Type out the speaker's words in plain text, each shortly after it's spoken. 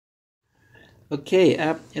Okay,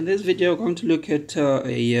 in this video, we're going to look at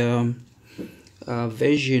a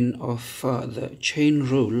version of the chain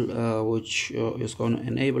rule, which is going to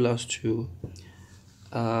enable us to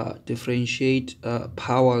differentiate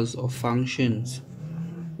powers of functions.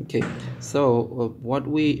 Okay, so what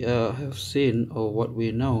we have seen, or what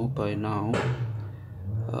we know by now,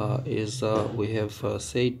 is we have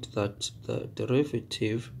said that the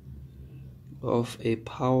derivative of a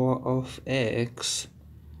power of x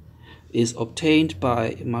is obtained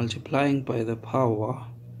by multiplying by the power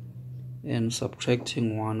and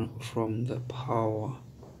subtracting 1 from the power.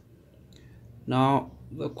 Now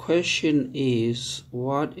the question is,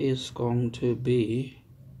 what is going to be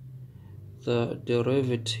the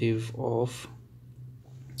derivative of,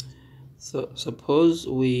 so suppose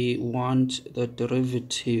we want the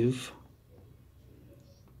derivative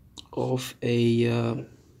of a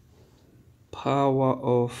power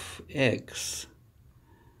of x.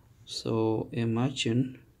 So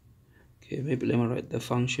imagine, okay, maybe let me write the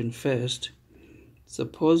function first.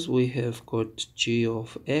 Suppose we have got g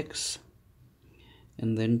of x,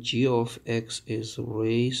 and then g of x is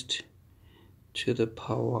raised to the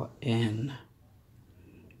power n.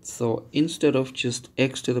 So instead of just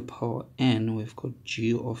x to the power n, we've got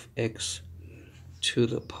g of x to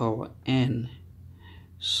the power n.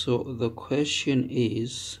 So the question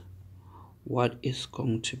is, what is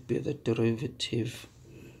going to be the derivative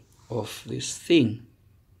of this thing?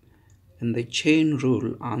 And the chain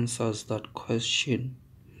rule answers that question.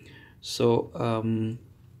 So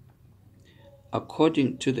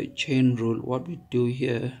according to the chain rule, what we do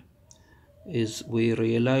here is we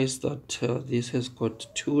realize that this has got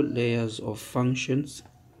two layers of functions.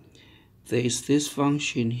 There is this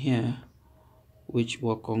function here, which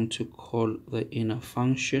we're going to call the inner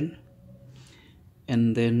function,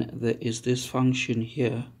 and then there is this function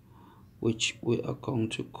here, which we are going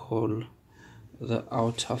to call the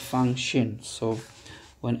outer function. So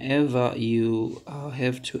whenever you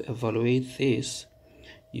have to evaluate this,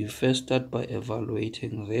 you first start by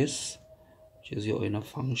evaluating this, which is your inner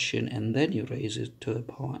function, and then you raise it to the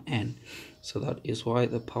power n. So that is why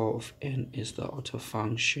the power of n is the outer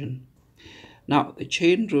function. Now the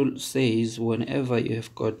chain rule says whenever you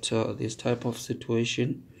have got this type of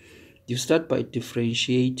situation, you start by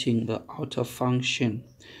differentiating the outer function.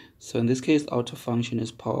 So in this case, the outer function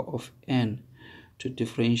is power of n. To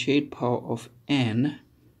differentiate power of n,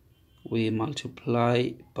 we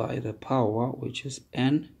multiply by the power, which is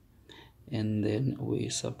n, and then we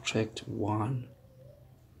subtract 1.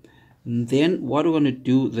 And then what we're going to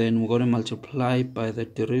do, then we're going to multiply by the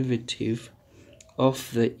derivative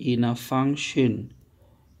of the inner function,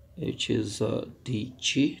 which is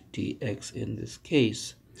dg dx in this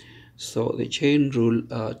case. So the chain rule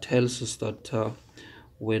tells us that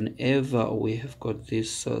whenever we have got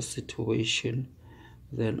this situation,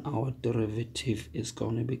 then our derivative is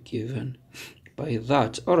going to be given by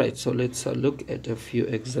that. All right, so let's look at a few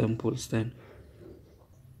examples then.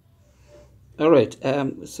 All right,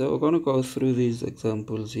 so we're going to go through these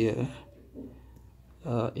examples here.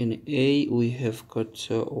 In A, we have got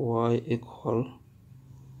y equal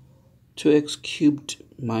 2x cubed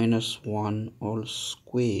minus 1 all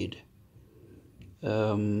squared.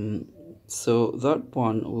 So that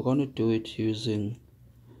one, we're going to do it using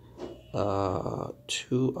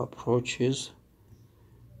two approaches,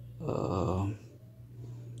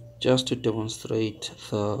 just to demonstrate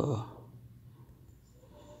the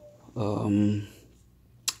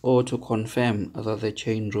or to confirm that the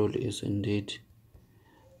chain rule is indeed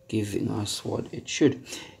giving us what it should.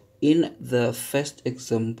 In the first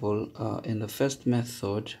example, in the first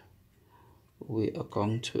method, we are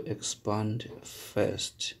going to expand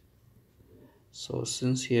first. So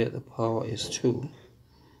since here the power is 2,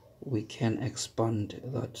 we can expand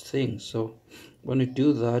that thing. So when we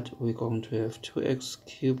do that, we're going to have 2x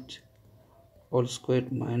cubed all squared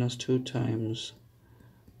minus 2 times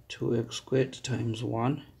 2x squared times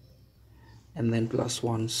 1, and then plus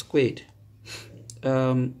 1 squared.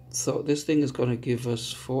 So this thing is going to give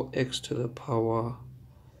us 4x to the power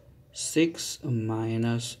 6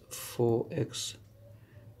 minus 4x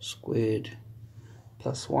squared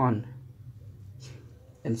plus 1.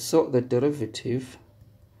 And so the derivative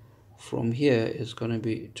from here is going to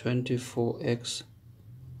be 24x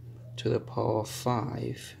to the power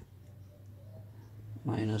 5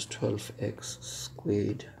 minus 12x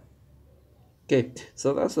squared. Okay,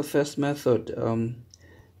 so that's the first method.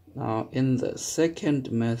 Now in the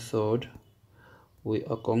second method, we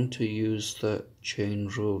are going to use the chain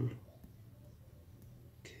rule.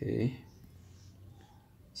 Okay,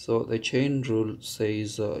 so the chain rule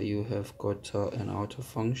says you have got an outer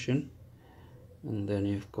function, and then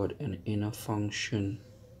you've got an inner function.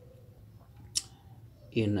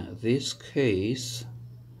 In this case,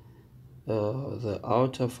 the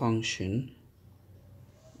outer function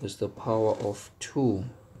is the power of 2.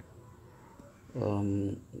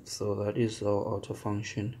 So that is our outer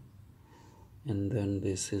function, and then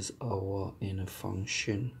this is our inner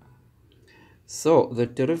function. So the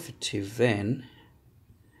derivative then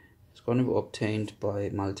is going to be obtained by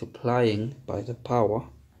multiplying by the power.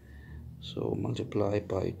 So multiply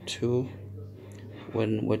by 2.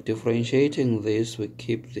 When we're differentiating this, we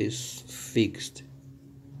keep this fixed.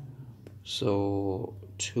 So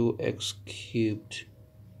 2x cubed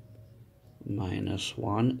minus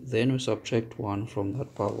 1. Then we subtract 1 from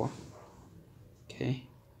that power. Okay.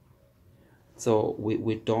 So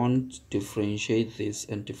we don't differentiate this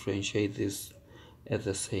and differentiate this at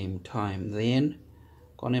the same time. Then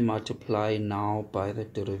going to multiply now by the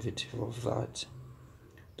derivative of that.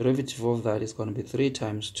 Derivative of that is going to be 3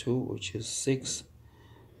 times 2, which is 6.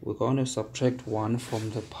 We're going to subtract 1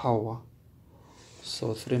 from the power.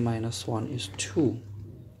 So 3 minus 1 is 2.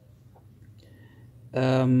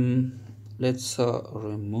 Let's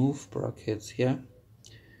remove brackets here.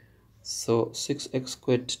 So 6x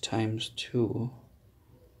squared times 2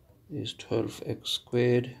 is 12x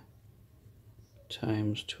squared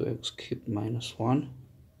times 2x cubed minus 1.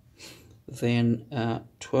 Then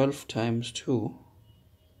 12 times 2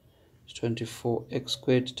 is 24x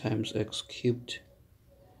squared times x cubed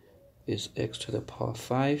is x to the power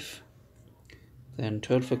 5. Then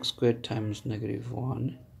 12x squared times negative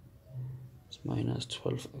 1 is minus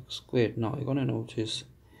 12x squared. Now you're going to notice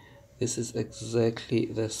this is exactly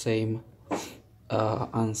the same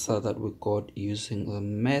answer that we got using the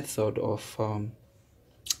method of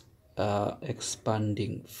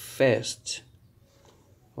expanding first.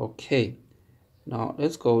 Okay, now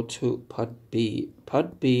let's go to part B.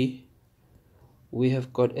 Part B, we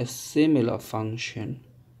have got a similar function,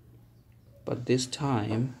 but this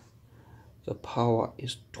time the power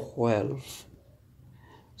is 12.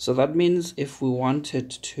 So that means if we wanted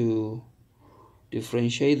to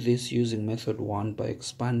differentiate this using method 1 by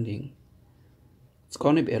expanding, it's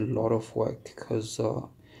going to be a lot of work because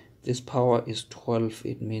this power is 12.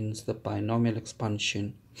 It means the binomial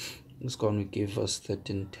expansion is going to give us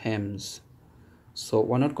 13 terms. So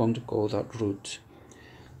we're not going to go that route.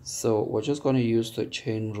 So we're just going to use the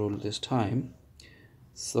chain rule this time.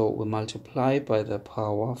 So we multiply by the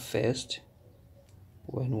power first.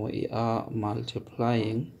 When we are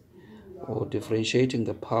multiplying or differentiating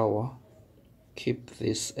the power, keep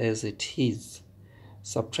this as it is.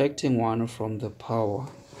 Subtracting 1 from the power,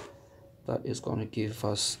 that is going to give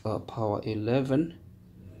us power 11.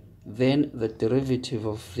 Then the derivative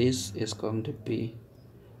of this is going to be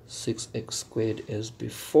 6x squared as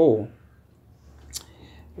before.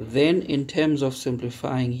 Then in terms of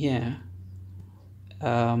simplifying here,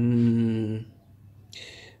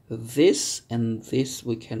 this and this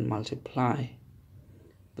we can multiply,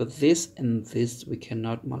 but this and this we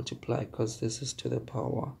cannot multiply because this is to the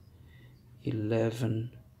power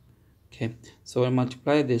 11. Okay, so I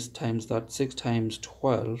multiply this times that. 6 times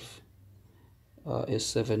 12 is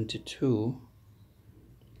 72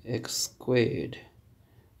 x squared.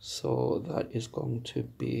 So that is going to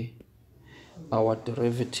be our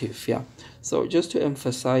derivative. Yeah, so just to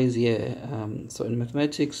emphasize here, so in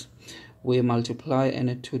mathematics we multiply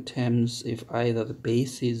any two terms if either the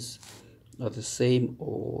bases are the same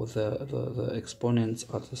or the exponents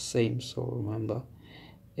are the same. So remember,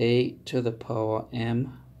 a to the power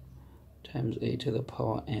m times a to the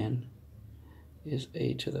power n is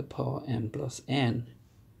a to the power m plus n.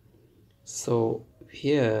 So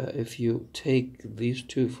here, if you take these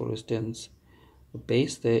two, for instance, the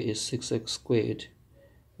base there is 6x squared,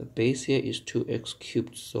 the base here is 2x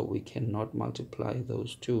cubed, so we cannot multiply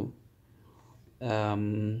those two.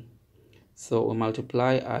 So we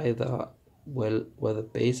multiply either where the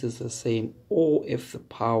base is the same or if the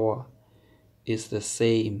power is the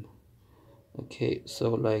same. Okay, so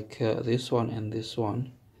like this one and this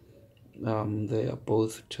one, they are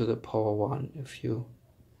both to the power 1 if you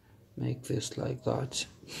make this like that.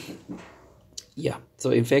 Yeah, so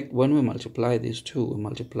in fact when we multiply these two, we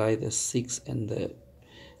multiply the 6 and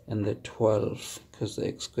the 12 because the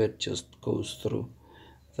x squared just goes through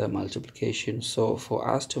the multiplication. So for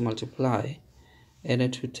us to multiply any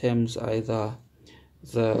two terms, either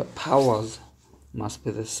the powers must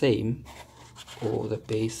be the same or the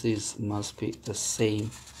bases must be the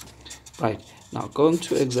same. Right, now going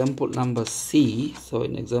to example number C. So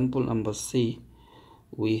in example number C,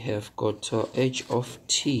 we have got h of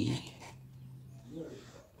t.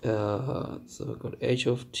 So we've got h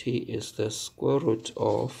of t is the square root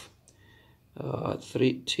of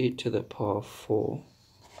 3t to the power 4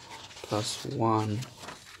 plus 1.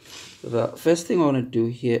 The first thing I want to do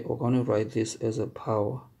here, we're going to write this as a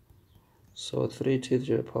power. So 3t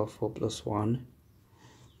to the power 4 plus 1,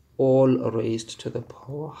 all raised to the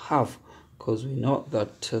power half, because we know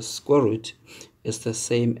that square root is the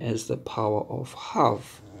same as the power of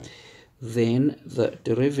half. Then the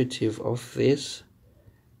derivative of this,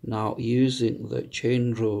 now using the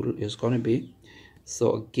chain rule, is going to be,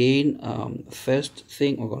 so again, first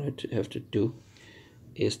thing we're going to have to do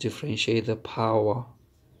is differentiate the power.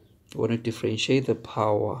 When we differentiate the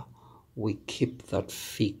power, we keep that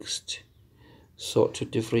fixed. So to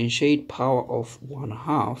differentiate power of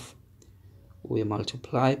 1/2, we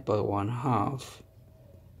multiply by 1/2.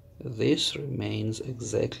 This remains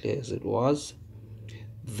exactly as it was.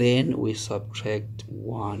 Then we subtract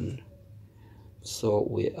 1. So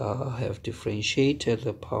we have differentiated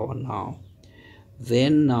the power now.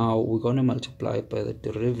 Then now we're going to multiply by the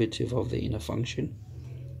derivative of the inner function,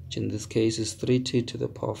 which in this case is 3t to the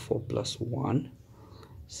power 4 plus 1.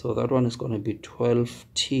 So that one is going to be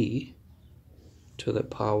 12t to the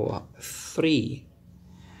power 3.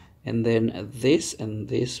 And then this and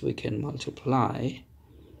this we can multiply.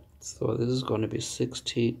 So this is going to be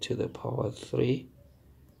 6t to the power 3,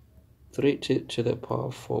 3t to the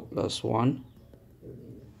power 4 plus 1,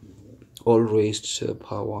 all raised to the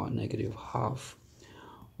power -1/2.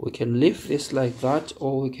 We can leave this like that,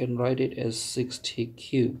 or we can write it as 6t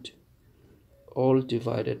cubed, all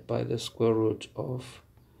divided by the square root of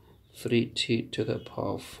 3t to the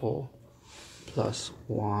power 4 plus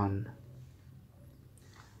 1.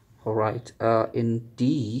 All right, in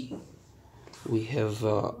D, we have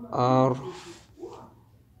R.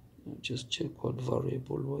 Just check what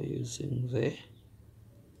variable we're using there.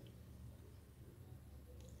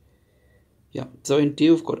 Yeah, so in D,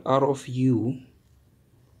 we've got R of U.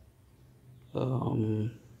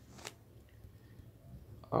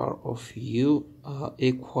 R of U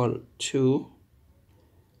equal to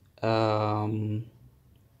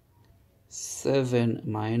 7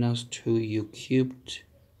 minus 2u cubed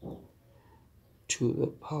to the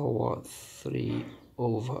power 3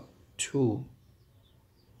 over 2.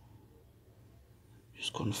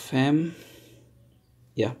 Just confirm.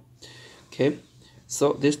 Yeah, okay.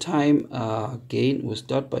 So this time again we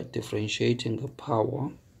start by differentiating the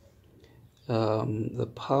power. The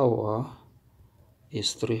power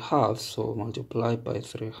is 3/2, so multiply by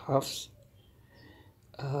 3/2.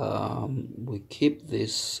 We keep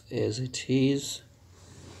this as it is.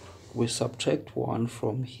 We subtract 1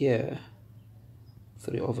 from here,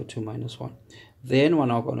 3 over 2 minus 1. Then we're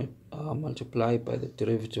now going to multiply by the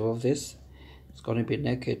derivative of this. It's going to be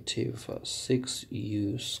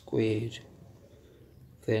 -6u squared.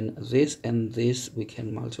 Then this and this we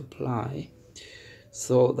can multiply.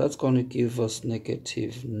 So that's going to give us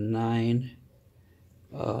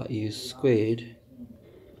 -9u squared,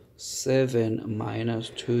 7 minus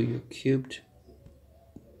 2u cubed,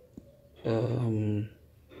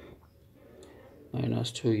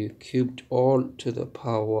 minus 2u cubed, all to the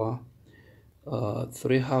power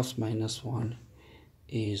 3/2 minus 1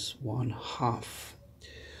 is 1/2.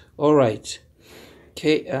 All right.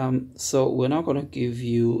 Okay, so we're now going to give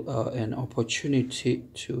you an opportunity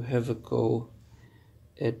to have a go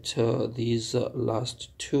at these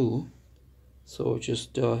last two. So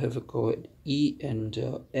just have a go at E and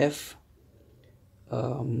F.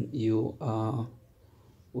 You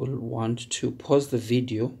will want to pause the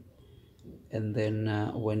video, and then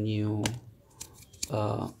when you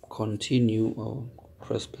continue or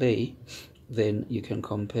press play, then you can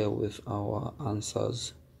compare with our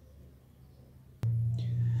answers.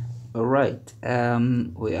 All right,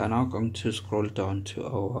 we are now going to scroll down to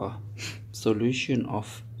our solution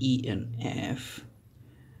of E and F.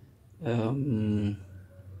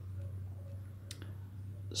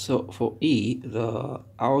 So for E, the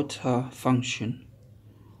outer function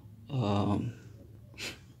or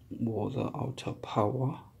the outer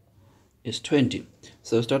power is 20.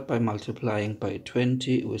 So start by multiplying by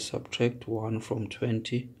 20. We subtract 1 from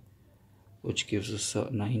 20, which gives us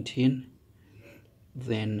 19.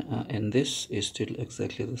 Then and this is still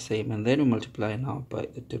exactly the same, and then we multiply now by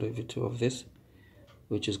the derivative of this,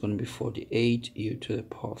 which is going to be 48u to the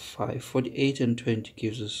power 5. 48 and 20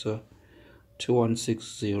 gives us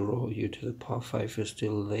 2160. U to the power 5 is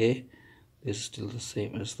still there. This is still the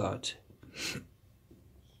same as that.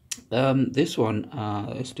 This one,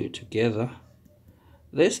 let's do it together.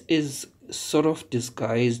 This is sort of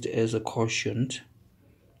disguised as a quotient,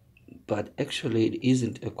 but actually it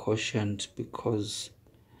isn't a quotient because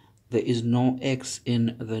there is no x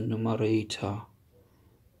in the numerator.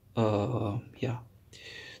 Yeah.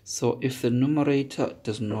 So if the numerator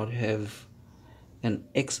does not have an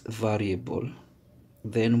x variable,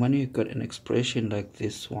 then when you got an expression like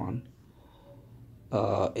this one,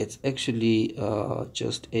 it's actually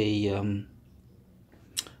just a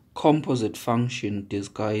composite function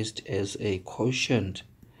disguised as a quotient.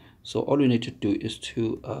 So all we need to do is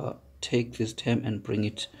to take this term and bring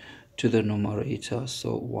it to the numerator.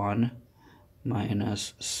 So 1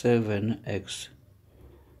 minus 7x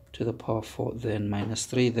to the power 4, then minus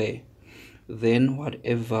 3 there. Then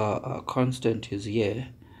whatever constant is here,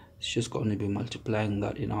 it's just going to be multiplying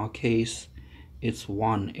that. In our case, it's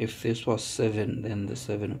 1. If this was 7, then the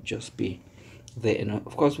 7 would just be there. And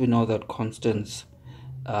of course, we know that constants,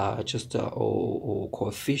 or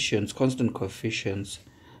coefficients, constant coefficients,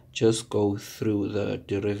 just go through the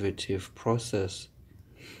derivative process.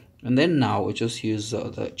 And then now we just use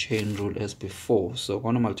the chain rule as before. So we're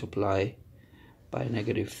going to multiply by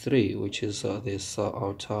 -3, which is this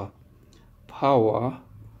outer power.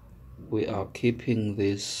 We are keeping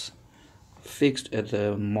this fixed at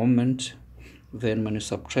the moment. Then when you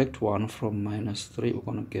subtract 1 from -3, we're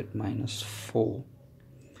going to get -4.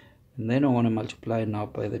 And then I want to multiply now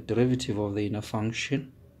by the derivative of the inner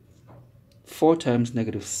function. 4 times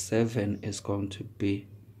 -7 is going to be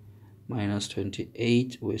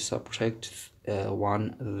 -28. We subtract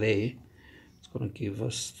 1 there. It's going to give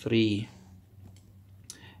us 3.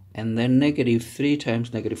 And then -3 times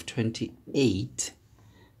 -28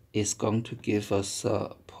 is going to give us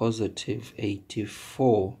positive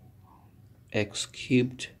 84. X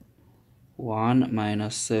cubed. 1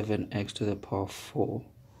 minus 7x to the power 4.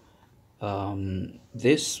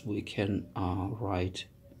 This we can write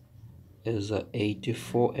as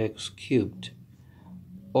 84x cubed,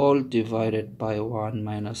 all divided by 1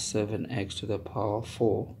 minus 7x to the power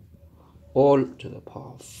 4, all to the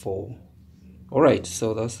power 4. Alright,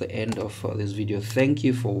 so that's the end of this video. Thank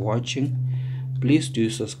you for watching. Please do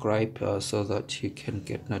subscribe so that you can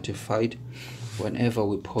get notified whenever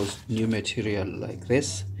we post new material like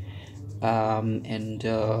this.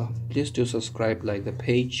 Please do subscribe, like the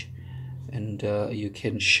page, and you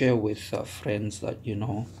can share with friends that you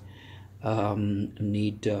know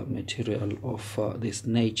need material of this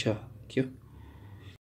nature. Thank you.